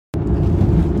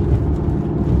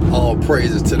All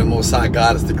praises to the Most High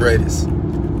God is the greatest.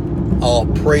 All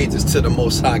praises to the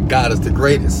Most High God is the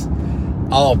greatest.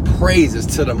 All praises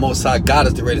to the Most High God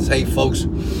is the greatest. Hey, folks,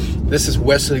 this is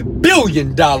Wesley, $1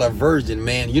 billion virgin,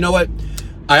 man. You know what?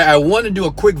 I want to do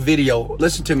a quick video.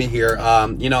 Listen to me here.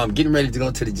 I'm getting ready to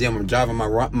go to the gym. I'm driving my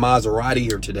Maserati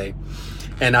here today.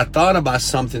 And I thought about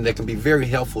something that can be very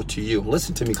helpful to you.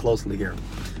 Listen to me closely here.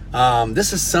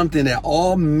 This is something that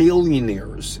all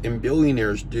millionaires and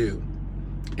billionaires do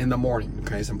in the morning.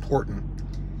 Okay, it's important.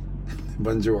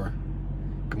 Bonjour.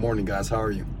 Good morning, guys. How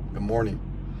are you? Good morning.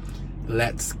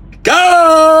 Let's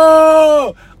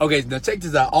go! Okay, now check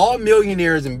this out. All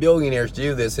millionaires and billionaires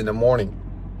do this in the morning.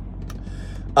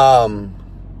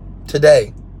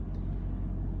 Today,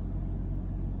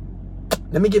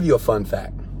 let me give you a fun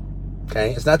fact.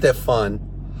 Okay, it's not that fun,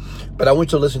 but I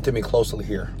want you to listen to me closely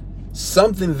here.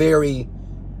 Something very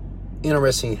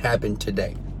interesting happened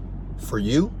today for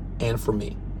you and for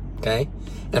me. Okay,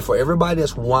 and for everybody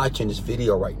that's watching this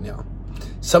video right now,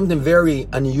 something very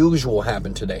unusual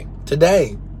happened today.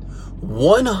 Today,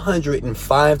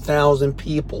 105,000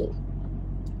 people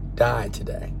died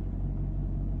today.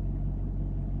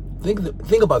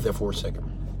 Think about that for a second.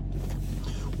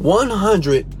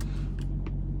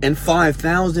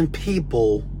 105,000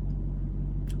 people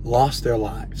lost their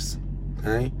lives.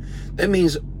 Okay, that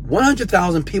means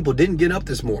 100,000 people didn't get up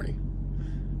this morning.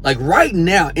 Like right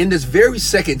now, in this very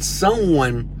second,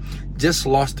 someone just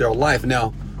lost their life.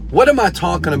 Now, what am I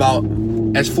talking about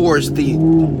as far as the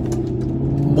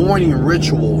morning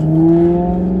ritual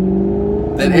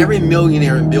that every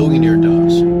millionaire and billionaire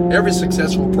does? Every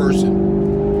successful person.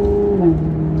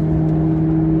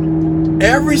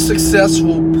 Every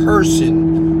successful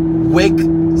person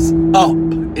wakes up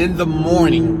in the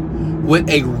morning with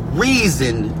a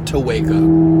reason to wake up.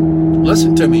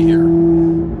 Listen to me here.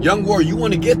 Young warrior, you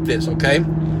want to get this, okay?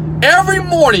 Every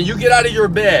morning you get out of your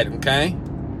bed, okay?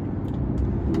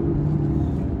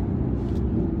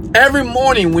 Every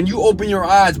morning when you open your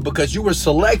eyes, because you were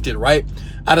selected, right?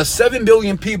 Out of 7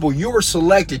 billion people, you were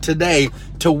selected today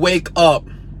to wake up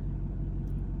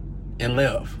and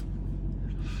live.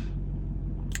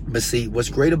 But see, what's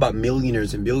great about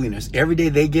millionaires and billionaires, every day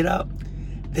they get up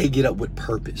with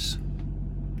purpose.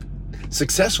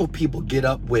 Successful people get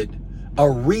up with a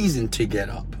reason to get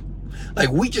up. Like,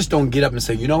 we just don't get up and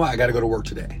say, you know what, I got to go to work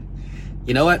today.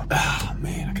 You know what? Oh,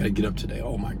 man, I got to get up today.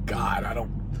 Oh, my God, I don't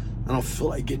feel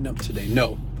like getting up today.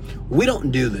 No, we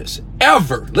don't do this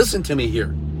ever. Listen to me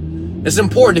here. It's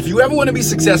important. If you ever want to be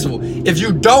successful, if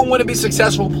you don't want to be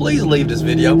successful, please leave this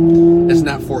video. It's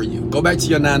not for you. Go back to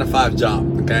your 9-to-5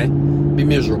 job, okay? Be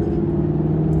miserable.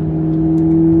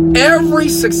 Every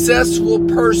successful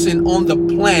person on the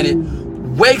planet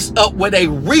wakes up with a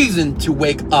reason to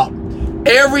wake up.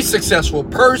 Every successful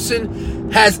person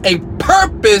has a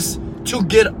purpose to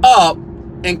get up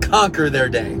and conquer their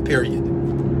day, period.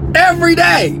 Every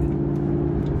day.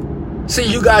 See,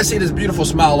 you guys see this beautiful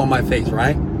smile on my face,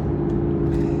 right?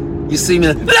 You see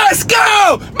me, let's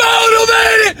go!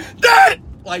 Motivated!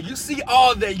 Like, you see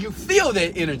all that, you feel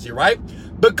that energy, right?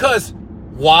 Because,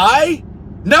 why?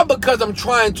 Not because I'm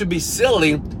trying to be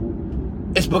silly.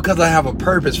 It's because I have a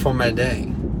purpose for my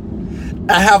day.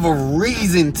 I have a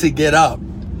reason to get up.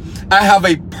 I have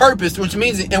a purpose, which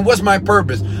means, and what's my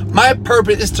purpose? My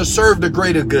purpose is to serve the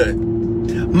greater good.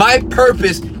 My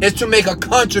purpose is to make a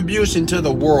contribution to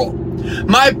the world.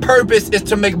 My purpose is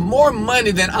to make more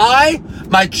money than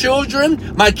my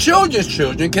children's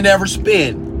children can ever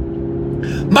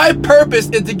spend. My purpose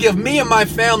is to give me and my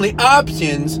family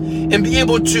options and be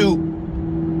able to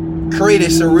create a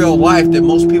surreal life that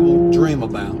most people dream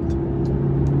about.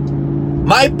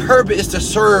 My purpose is to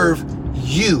serve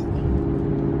you.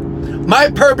 My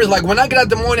purpose, like when I get out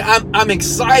the morning, I'm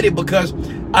excited because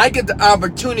I get the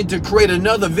opportunity to create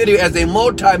another video as a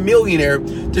multi-millionaire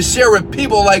to share with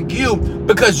people like you,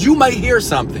 because you might hear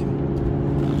something.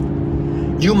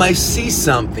 You might see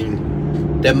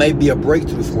something that may be a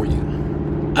breakthrough for you.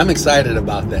 I'm excited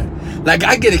about that. Like,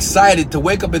 I get excited to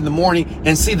wake up in the morning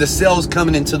and see the sales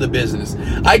coming into the business.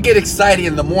 I get excited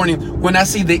in the morning when I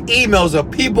see the emails of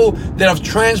people that have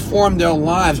transformed their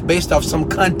lives based off some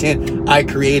content I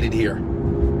created here.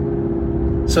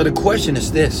 So the question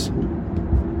is this.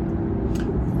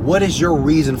 What is your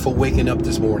reason for waking up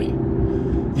this morning?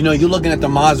 You know, you're looking at the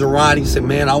Maserati, you say,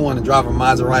 man, I want to drive a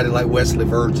Maserati like Wesley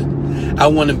Virgin. I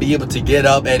want to be able to get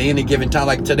up at any given time.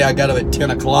 Like today, I got up at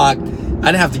 10 o'clock. I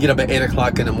didn't have to get up at 8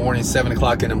 o'clock in the morning, 7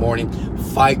 o'clock in the morning,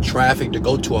 fight traffic to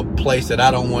go to a place that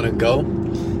I don't want to go.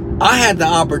 I had the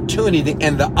opportunity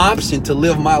and the option to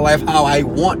live my life how I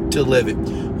want to live it.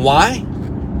 Why?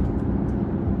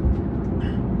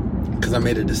 Because I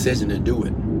made a decision to do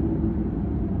it.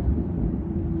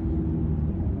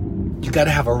 you got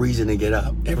to have a reason to get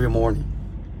up every morning.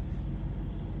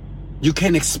 You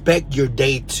can't expect your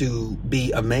day to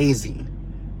be amazing.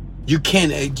 You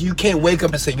can't wake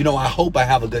up and say, I hope I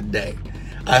have a good day.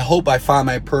 I hope I find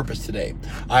my purpose today.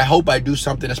 I hope I do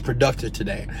something that's productive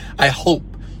today. I hope.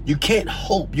 You can't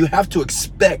hope. You have to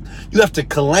expect. You have to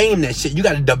claim that shit. You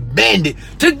got to demand it.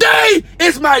 Today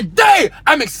is my day.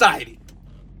 I'm excited.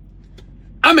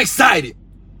 I'm excited.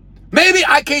 Maybe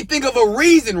I can't think of a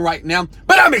reason right now,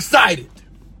 but I'm excited.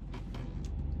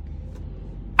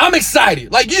 I'm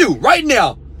excited. Like you, right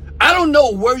now. I don't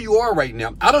know where you are right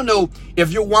now. I don't know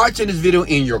if you're watching this video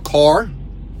in your car.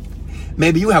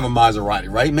 Maybe you have a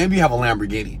Maserati, right? Maybe you have a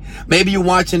Lamborghini. Maybe you're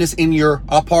watching this in your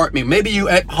apartment. Maybe you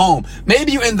at home.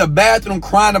 Maybe you're in the bathroom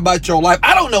crying about your life.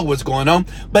 I don't know what's going on.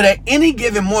 But at any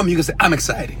given moment, you can say, I'm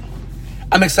excited.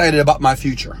 I'm excited about my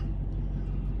future.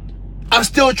 I'm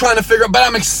still trying to figure out, but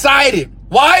I'm excited.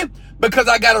 Why? Because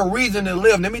I got a reason to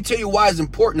live. Let me tell you why it's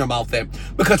important about that.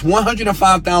 Because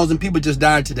 105,000 people just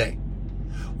died today.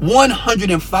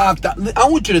 105,000. I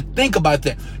want you to think about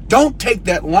that. Don't take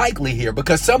that lightly here,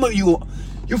 because some of you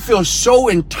feel so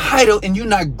entitled and you're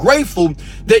not grateful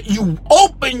that you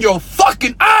open your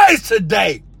fucking eyes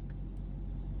today.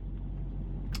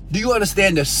 Do you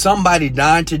understand that somebody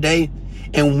died today?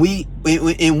 And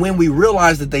when we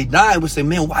realize that they died, we say,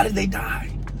 man, why did they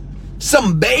die?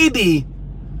 Some baby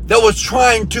that was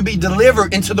trying to be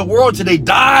delivered into the world today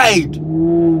died.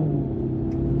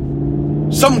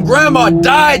 Some grandma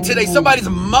died today. Somebody's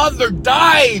mother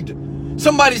died.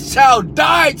 Somebody's child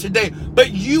died today.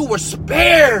 But you were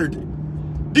spared.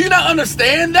 Do you not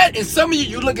understand that? And some of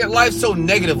you look at life so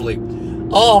negatively.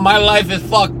 Oh, my life is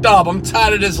fucked up. I'm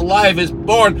tired of this life. It's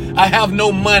boring. I have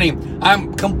no money.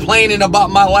 I'm complaining about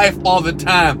my life all the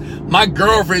time. My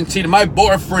girlfriend cheated. My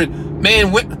boyfriend.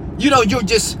 Man, you're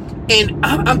just... And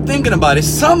I'm thinking about it.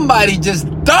 Somebody just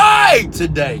died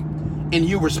today. And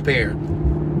you were spared.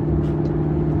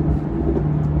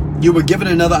 You were given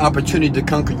another opportunity to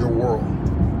conquer your world.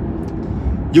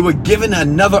 You were given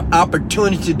another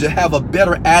opportunity to have a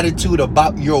better attitude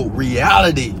about your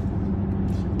reality.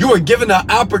 You were given an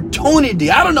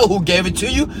opportunity. I don't know who gave it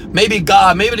to you. Maybe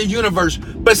God, maybe the universe.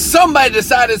 But somebody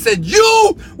decided and said,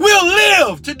 you will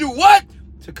live to do what?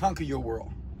 To conquer your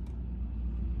world.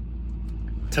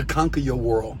 To conquer your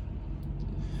world.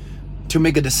 To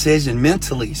make a decision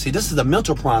mentally. See, this is a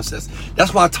mental process.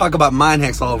 That's why I talk about mind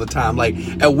hacks all the time. Like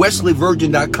at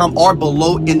wesleyvirgin.com or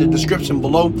below in the description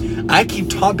below, I keep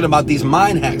talking about these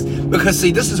mind hacks. Because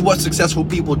see, this is what successful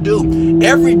people do.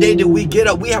 Every day that we get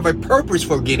up, we have a purpose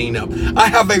for getting up. I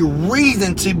have a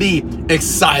reason to be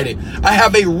excited. I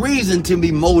have a reason to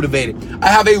be motivated. I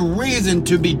have a reason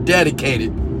to be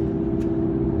dedicated.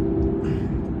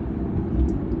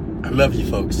 I love you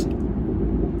folks.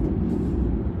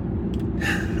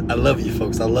 I love you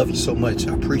folks. I love you so much.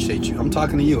 I appreciate you. I'm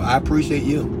talking to you. I appreciate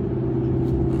you.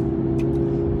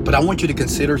 But I want you to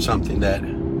consider something, that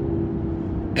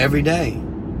every day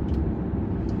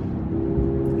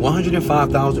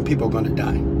 105,000 people are going to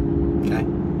die. Okay?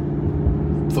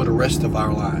 For the rest of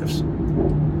our lives.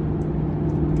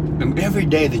 And every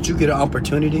day that you get an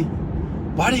opportunity,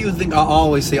 why do you think I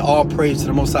always say all praise to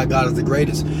the Most High God is the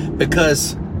greatest?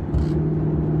 Because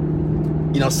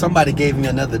somebody gave me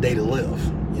another day to live.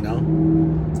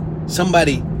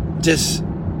 Somebody just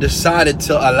decided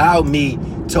to allow me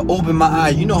to open my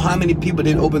eyes. You know how many people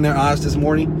didn't open their eyes this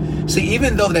morning? See,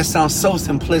 even though that sounds so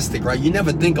simplistic, right? You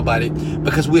never think about it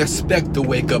because we expect to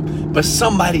wake up, but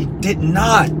somebody did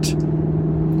not.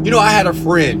 I had a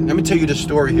friend. Let me tell you the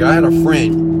story here. I had a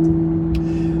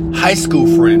friend, high school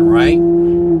friend, right?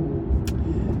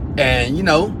 And,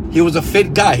 he was a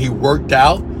fit guy. He worked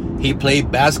out. He played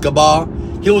basketball.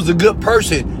 He was a good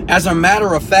person. As a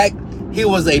matter of fact, he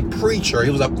was a preacher. He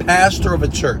was a pastor of a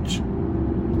church.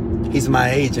 He's my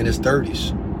age, in his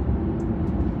 30s.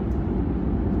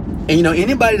 And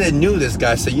anybody that knew this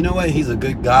guy said, you know what? He's a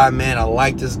good guy, man. I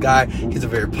like this guy. He's a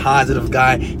very positive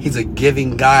guy. He's a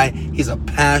giving guy. He's a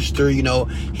pastor. He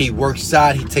works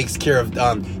out. He takes care of,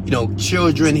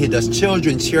 children. He does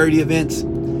children charity events.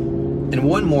 And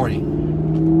one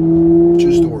morning,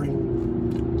 true story.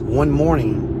 One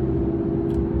morning,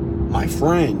 my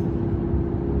friend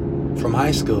from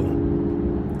high school,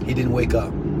 he didn't wake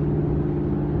up.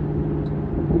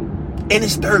 In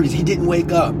his 30s, he didn't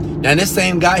wake up. Now, this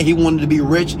same guy, he wanted to be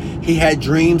rich. He had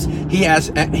dreams. He has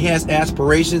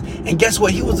aspirations. And guess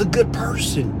what? He was a good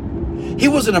person. He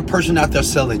wasn't a person out there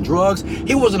selling drugs.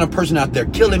 He wasn't a person out there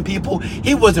killing people.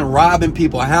 He wasn't robbing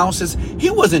people's houses. He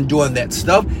wasn't doing that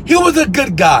stuff. He was a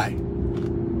good guy.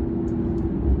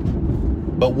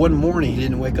 But one morning, he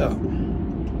didn't wake up.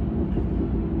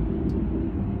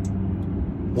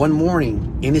 One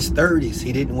morning in his 30s,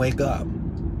 he didn't wake up.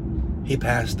 He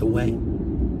passed away.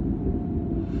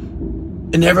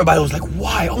 And everybody was like,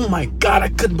 why? Oh my God, I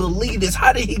couldn't believe this.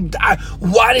 How did he die?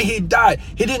 Why did he die?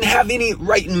 He didn't have any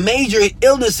major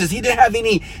illnesses. He didn't have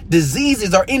any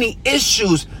diseases or any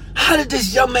issues. How did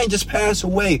this young man just pass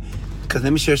away? Because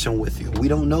let me share something with you. We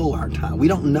don't know our time. We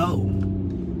don't know.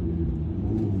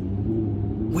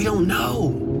 We don't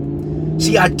know.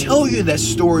 See, I tell you that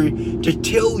story to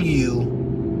tell you,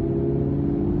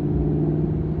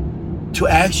 to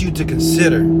ask you to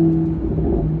consider,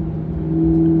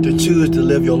 to choose to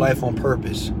live your life on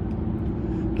purpose.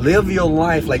 Live your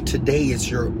life like today is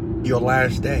your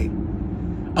last day.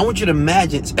 I want you to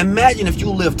imagine if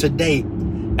you live today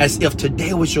as if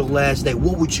today was your last day.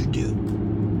 What would you do?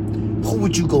 Who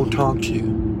would you go talk to?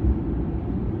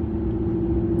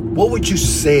 What would you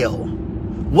sell?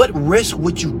 What risk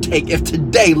would you take if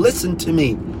today, listen to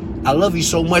me, I love you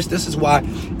so much. This is why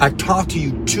I talk to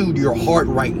you to your heart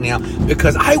right now,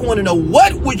 because I want to know,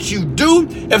 what would you do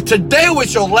if today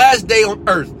was your last day on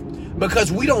earth?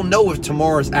 Because we don't know if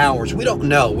tomorrow's ours. We don't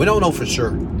know. We don't know for sure.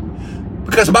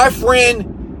 Because my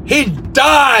friend, he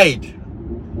died,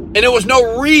 and there was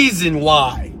no reason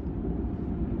why,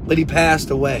 but he passed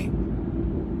away.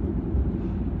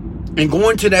 And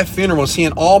going to that funeral,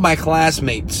 seeing all my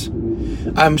classmates,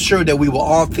 I'm sure that we were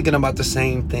all thinking about the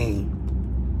same thing.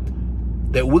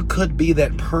 That we could be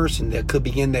that person that could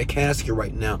be in that casket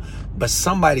right now, but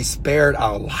somebody spared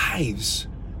our lives.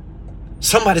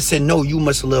 Somebody said, no, you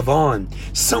must live on.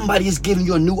 Somebody is giving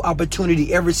you a new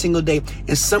opportunity every single day,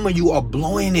 and some of you are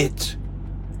blowing it.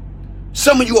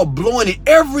 Some of you are blowing it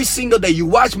every single day. You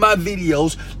watch my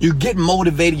videos, you get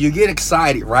motivated, you get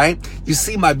excited, right? You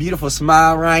see my beautiful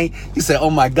smile, right? You say, oh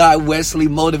my God, Wesley,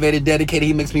 motivated, dedicated,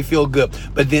 he makes me feel good.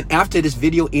 But then after this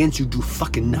video ends, you do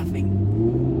fucking nothing.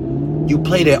 You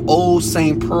play that old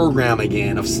same program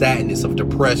again of sadness, of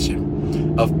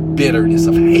depression, of bitterness,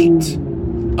 of hate,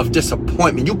 of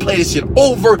disappointment. You play this shit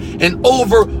over and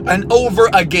over and over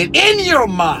again in your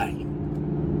mind.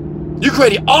 You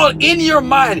create it all in your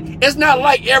mind. It's not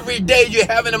like every day you're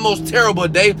having the most terrible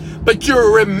day, but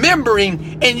you're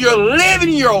remembering and you're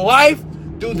living your life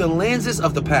through the lenses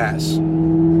of the past.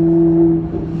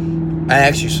 I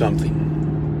ask you something.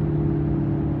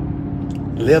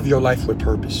 Live your life with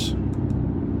purpose.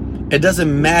 It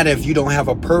doesn't matter if you don't have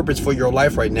a purpose for your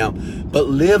life right now, but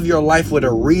live your life with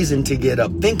a reason to get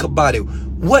up. Think about it.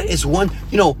 What is what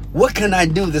can I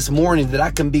do this morning that I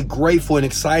can be grateful and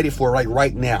excited for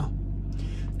right now?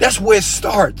 That's where it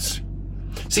starts.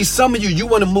 See, some of you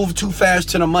want to move too fast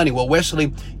to the money. Well,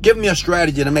 Wesley, give me a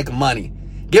strategy to make money.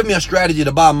 Give me a strategy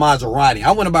to buy a Maserati.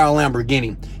 I want to buy a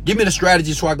Lamborghini. Give me the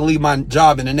strategy so I can leave my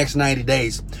job in the next 90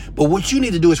 days. But what you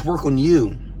need to do is work on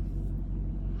you.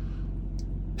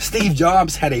 Steve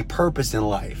Jobs had a purpose in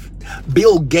life.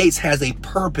 Bill Gates has a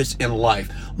purpose in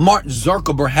life. Mark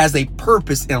Zuckerberg has a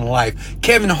purpose in life.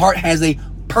 Kevin Hart has a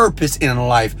purpose in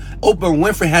life. Oprah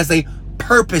Winfrey has a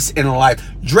purpose in life.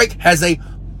 Drake has a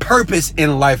purpose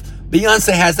in life.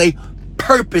 Beyonce has a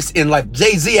purpose in life.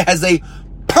 Jay-Z has a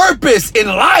purpose in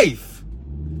life.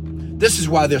 This is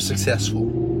why they're successful.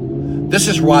 This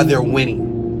is why they're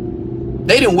winning.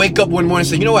 They didn't wake up one morning and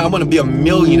say, you know what, I want to be a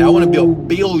millionaire. I want to be a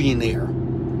billionaire.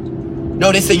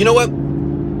 No, they said, you know what?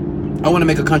 I want to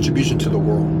make a contribution to the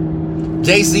world.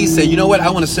 Jay-Z said, you know what?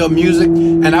 I want to sell music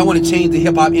and I want to change the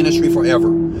hip-hop industry forever.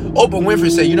 Oprah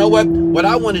Winfrey said, you know what? What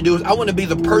I want to do is I want to be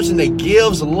the person that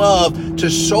gives love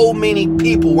to so many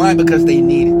people. Why? Because they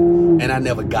need it. And I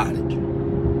never got it.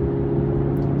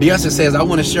 Beyonce says, I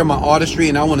want to share my artistry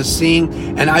and I want to sing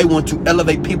and I want to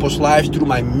elevate people's lives through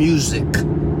my music.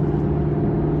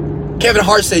 Kevin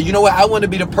Hart said, you know what? I want to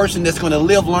be the person that's going to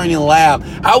live, learn, and laugh.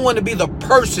 I want to be the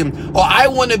person, or I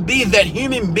want to be that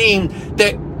human being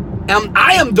that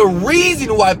I am the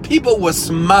reason why people will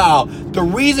smile, the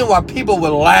reason why people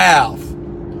will laugh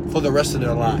for the rest of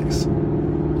their lives.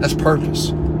 That's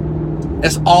purpose.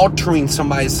 That's altering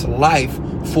somebody's life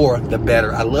for the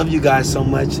better. I love you guys so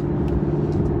much.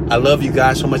 I love you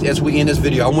guys so much. As we end this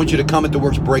video, I want you to comment the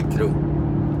words breakthrough.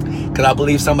 Because I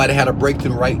believe somebody had a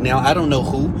breakthrough right now. I don't know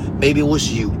who. Maybe it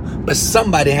was you. But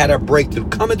somebody had a breakthrough.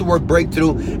 Comment the word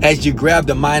breakthrough as you grab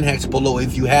the mind hacks below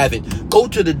if you haven't. Go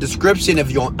to the description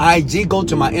if you're on IG. Go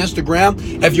to my Instagram.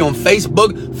 If you're on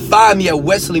Facebook, find me at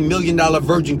Wesley $1 Million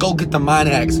Virgin. Go get the mind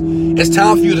hacks. It's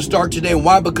time for you to start today.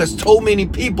 Why? Because so many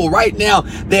people right now,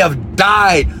 they have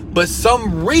died. But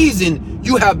some reason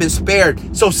you have been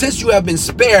spared. So since you have been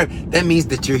spared, that means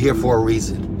that you're here for a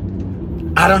reason.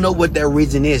 I don't know what that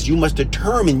reason is. You must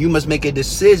determine, you must make a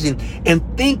decision and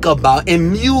think about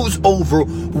and muse over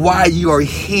why you are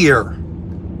here.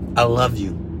 I love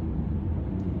you.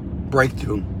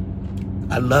 Breakthrough.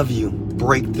 I love you.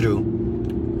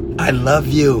 Breakthrough. I love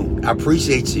you. I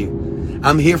appreciate you.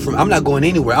 I'm not going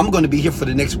anywhere. I'm going to be here for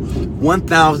the next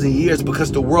 1,000 years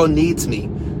because the world needs me.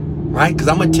 Right? Because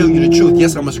I'm going to tell you the truth.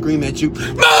 Yes, I'm going to scream at you.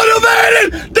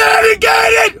 Motivated!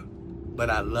 Dedicated! But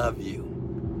I love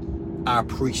you. I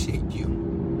appreciate you.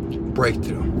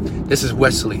 Breakthrough. This is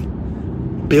Wesley.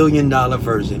 $1 billion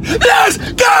version. Let's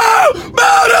go!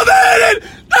 Motivated!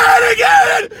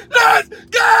 Dedicated! Let's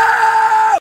go!